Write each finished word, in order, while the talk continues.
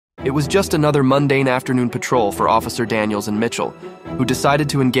It was just another mundane afternoon patrol for Officer Daniels and Mitchell, who decided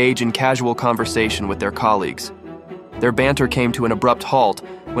to engage in casual conversation with their colleagues. Their banter came to an abrupt halt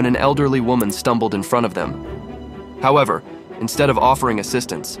when an elderly woman stumbled in front of them. However, instead of offering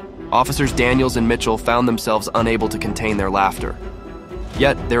assistance, Officers Daniels and Mitchell found themselves unable to contain their laughter.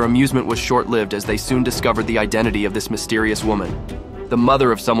 Yet, their amusement was short-lived as they soon discovered the identity of this mysterious woman, the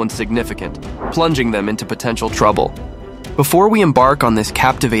mother of someone significant, plunging them into potential trouble. Before we embark on this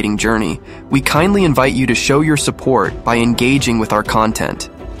captivating journey, we kindly invite you to show your support by engaging with our content.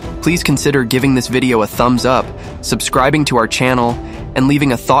 Please consider giving this video a thumbs up, subscribing to our channel, and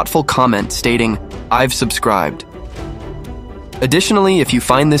leaving a thoughtful comment stating, "I've subscribed." Additionally, if you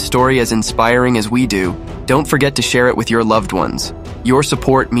find this story as inspiring as we do, don't forget to share it with your loved ones. Your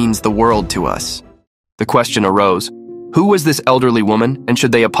support means the world to us. The question arose, who was this elderly woman, and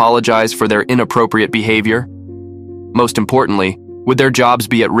should they apologize for their inappropriate behavior? Most importantly, would their jobs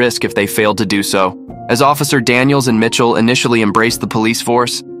be at risk if they failed to do so? As Officer Daniels and Mitchell initially embraced the police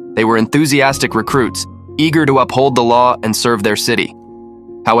force, they were enthusiastic recruits, eager to uphold the law and serve their city.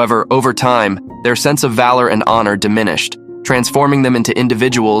 However, over time, their sense of valor and honor diminished, transforming them into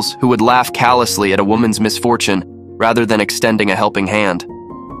individuals who would laugh callously at a woman's misfortune rather than extending a helping hand.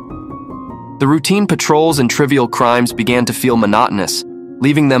 The routine patrols and trivial crimes began to feel monotonous,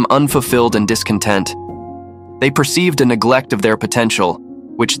 leaving them unfulfilled and discontent. They perceived a neglect of their potential,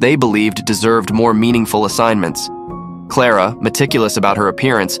 which they believed deserved more meaningful assignments. Clara, meticulous about her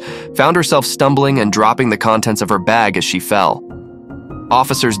appearance, found herself stumbling and dropping the contents of her bag as she fell.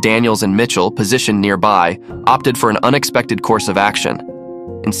 Officers Daniels and Mitchell, positioned nearby, opted for an unexpected course of action.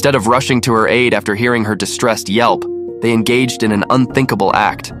 Instead of rushing to her aid after hearing her distressed yelp, they engaged in an unthinkable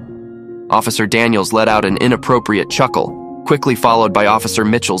act. Officer Daniels let out an inappropriate chuckle, quickly followed by Officer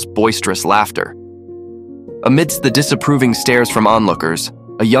Mitchell's boisterous laughter. Amidst the disapproving stares from onlookers,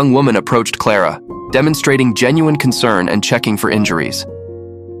 a young woman approached Clara, demonstrating genuine concern and checking for injuries.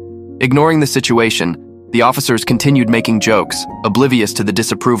 Ignoring the situation, the officers continued making jokes, oblivious to the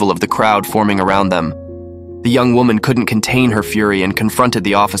disapproval of the crowd forming around them. The young woman couldn't contain her fury and confronted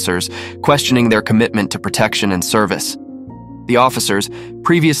the officers, questioning their commitment to protection and service. The officers,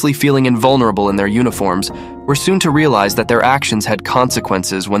 previously feeling invulnerable in their uniforms, were soon to realize that their actions had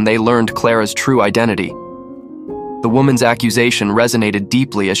consequences when they learned Clara's true identity. The woman's accusation resonated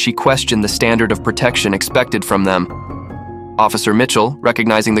deeply as she questioned the standard of protection expected from them. Officer Mitchell,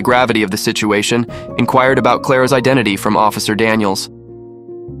 recognizing the gravity of the situation, inquired about Clara's identity from Officer Daniels.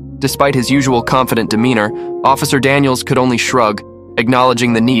 Despite his usual confident demeanor, Officer Daniels could only shrug,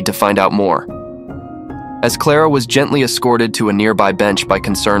 acknowledging the need to find out more. As Clara was gently escorted to a nearby bench by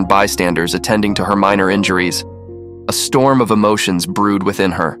concerned bystanders attending to her minor injuries, a storm of emotions brewed within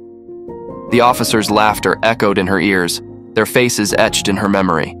her. The officers' laughter echoed in her ears, their faces etched in her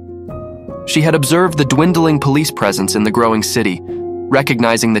memory. She had observed the dwindling police presence in the growing city,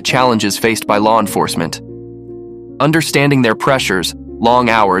 recognizing the challenges faced by law enforcement. Understanding their pressures, long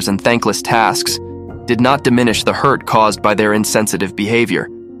hours, and thankless tasks did not diminish the hurt caused by their insensitive behavior.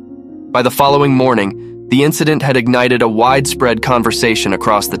 By the following morning, the incident had ignited a widespread conversation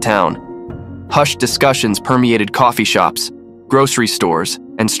across the town. Hushed discussions permeated coffee shops, grocery stores,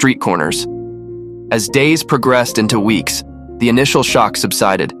 and street corners. As days progressed into weeks, the initial shock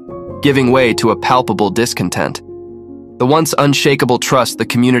subsided, giving way to a palpable discontent. The once unshakable trust the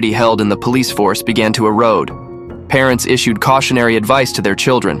community held in the police force began to erode. Parents issued cautionary advice to their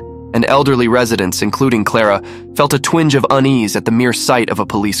children, and elderly residents, including Clara, felt a twinge of unease at the mere sight of a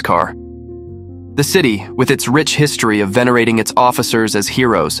police car. The city, with its rich history of venerating its officers as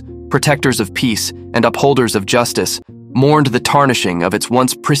heroes, protectors of peace, and upholders of justice, mourned the tarnishing of its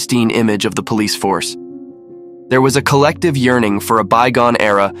once pristine image of the police force. There was a collective yearning for a bygone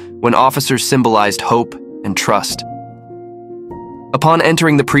era when officers symbolized hope and trust. Upon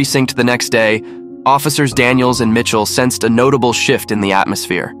entering the precinct the next day, Officers Daniels and Mitchell sensed a notable shift in the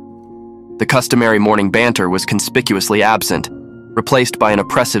atmosphere. The customary morning banter was conspicuously absent, replaced by an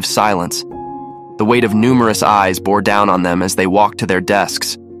oppressive silence. The weight of numerous eyes bore down on them as they walked to their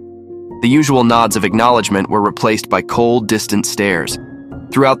desks. The usual nods of acknowledgement were replaced by cold, distant stares.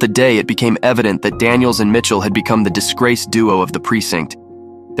 Throughout the day, it became evident that Daniels and Mitchell had become the disgraced duo of the precinct.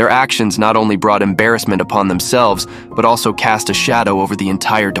 Their actions not only brought embarrassment upon themselves, but also cast a shadow over the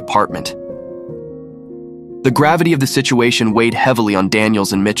entire department. The gravity of the situation weighed heavily on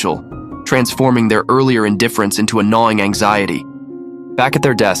Daniels and Mitchell, transforming their earlier indifference into a gnawing anxiety. Back at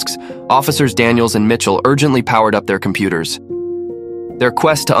their desks, Officers Daniels and Mitchell urgently powered up their computers. Their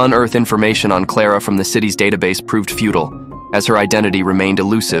quest to unearth information on Clara from the city's database proved futile, as her identity remained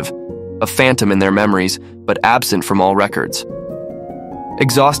elusive, a phantom in their memories, but absent from all records.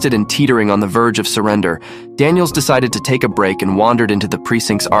 Exhausted and teetering on the verge of surrender, Daniels decided to take a break and wandered into the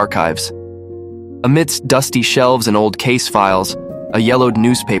precinct's archives. Amidst dusty shelves and old case files, a yellowed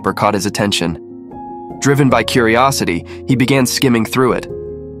newspaper caught his attention. Driven by curiosity, he began skimming through it.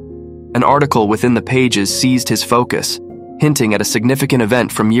 An article within the pages seized his focus, hinting at a significant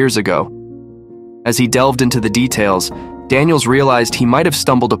event from years ago. As he delved into the details, Daniels realized he might have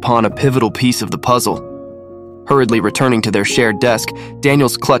stumbled upon a pivotal piece of the puzzle. Hurriedly returning to their shared desk,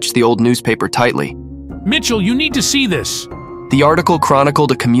 Daniels clutched the old newspaper tightly. Mitchell, you need to see this. The article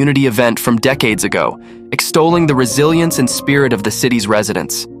chronicled a community event from decades ago, extolling the resilience and spirit of the city's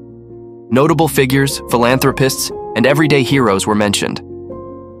residents. Notable figures, philanthropists, and everyday heroes were mentioned.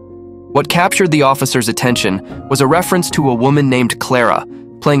 What captured the officer's attention was a reference to a woman named Clara,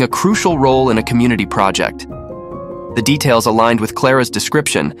 playing a crucial role in a community project. The details aligned with Clara's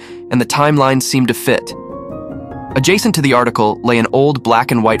description, and the timeline seemed to fit. Adjacent to the article lay an old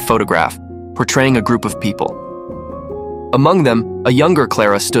black and white photograph, portraying a group of people. Among them, a younger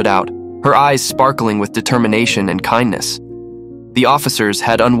Clara stood out, her eyes sparkling with determination and kindness. The officers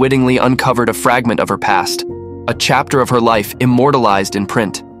had unwittingly uncovered a fragment of her past, a chapter of her life immortalized in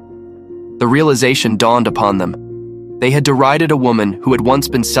print. The realization dawned upon them. They had derided a woman who had once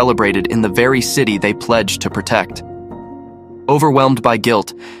been celebrated in the very city they pledged to protect. Overwhelmed by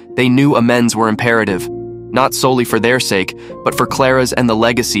guilt, they knew amends were imperative, not solely for their sake, but for Clara's and the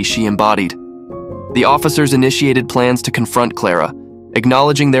legacy she embodied. The officers initiated plans to confront Clara,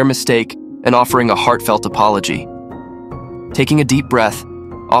 acknowledging their mistake and offering a heartfelt apology. Taking a deep breath,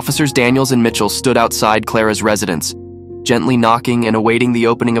 Officers Daniels and Mitchell stood outside Clara's residence, gently knocking and awaiting the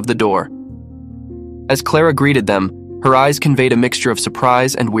opening of the door. As Clara greeted them, her eyes conveyed a mixture of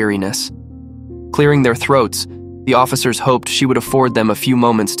surprise and weariness. Clearing their throats, the officers hoped she would afford them a few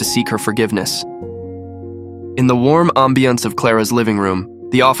moments to seek her forgiveness. In the warm ambience of Clara's living room,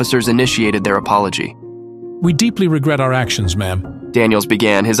 the officers initiated their apology. We deeply regret our actions, ma'am. Daniels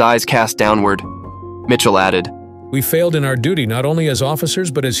began, his eyes cast downward. Mitchell added, We failed in our duty not only as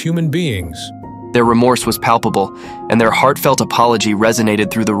officers but as human beings. Their remorse was palpable, and their heartfelt apology resonated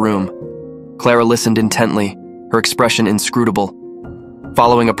through the room. Clara listened intently, her expression inscrutable.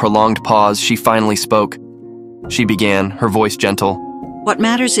 Following a prolonged pause, she finally spoke. She began, her voice gentle. What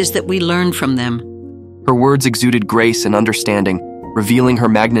matters is that we learn from them. Her words exuded grace and understanding, revealing her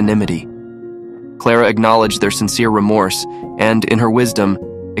magnanimity. Clara acknowledged their sincere remorse and, in her wisdom,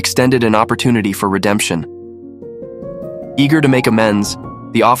 extended an opportunity for redemption. Eager to make amends,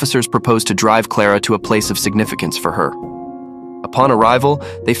 the officers proposed to drive Clara to a place of significance for her. Upon arrival,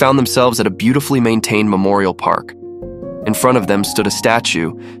 they found themselves at a beautifully maintained memorial park. In front of them stood a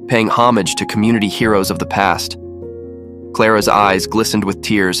statue, paying homage to community heroes of the past. Clara's eyes glistened with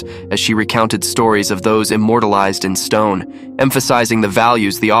tears as she recounted stories of those immortalized in stone, emphasizing the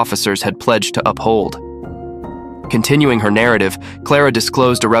values the officers had pledged to uphold. Continuing her narrative, Clara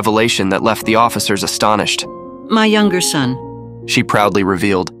disclosed a revelation that left the officers astonished. My younger son, She proudly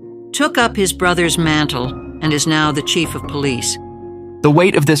revealed. took up his brother's mantle and is now the chief of police. The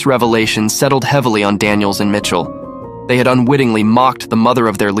weight of this revelation settled heavily on Daniels and Mitchell. They had unwittingly mocked the mother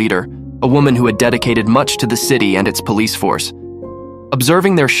of their leader, a woman who had dedicated much to the city and its police force.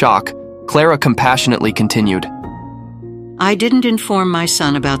 Observing their shock, Clara compassionately continued. I didn't inform my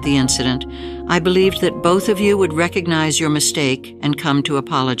son about the incident. I believed that both of you would recognize your mistake and come to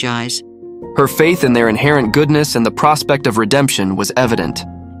apologize. Her faith in their inherent goodness and the prospect of redemption was evident.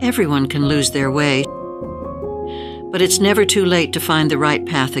 Everyone can lose their way, but it's never too late to find the right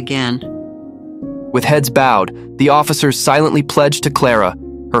path again. With heads bowed, the officers silently pledged to Clara,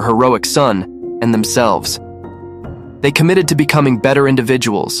 her heroic son, and themselves. They committed to becoming better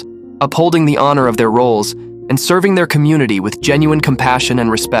individuals, upholding the honor of their roles, and serving their community with genuine compassion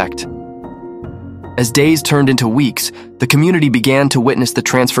and respect. As days turned into weeks, the community began to witness the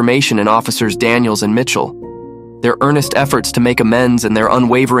transformation in Officers Daniels and Mitchell. Their earnest efforts to make amends and their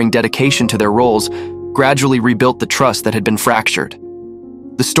unwavering dedication to their roles gradually rebuilt the trust that had been fractured.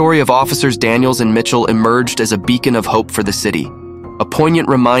 The story of Officers Daniels and Mitchell emerged as a beacon of hope for the city, a poignant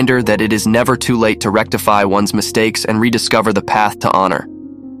reminder that it is never too late to rectify one's mistakes and rediscover the path to honor.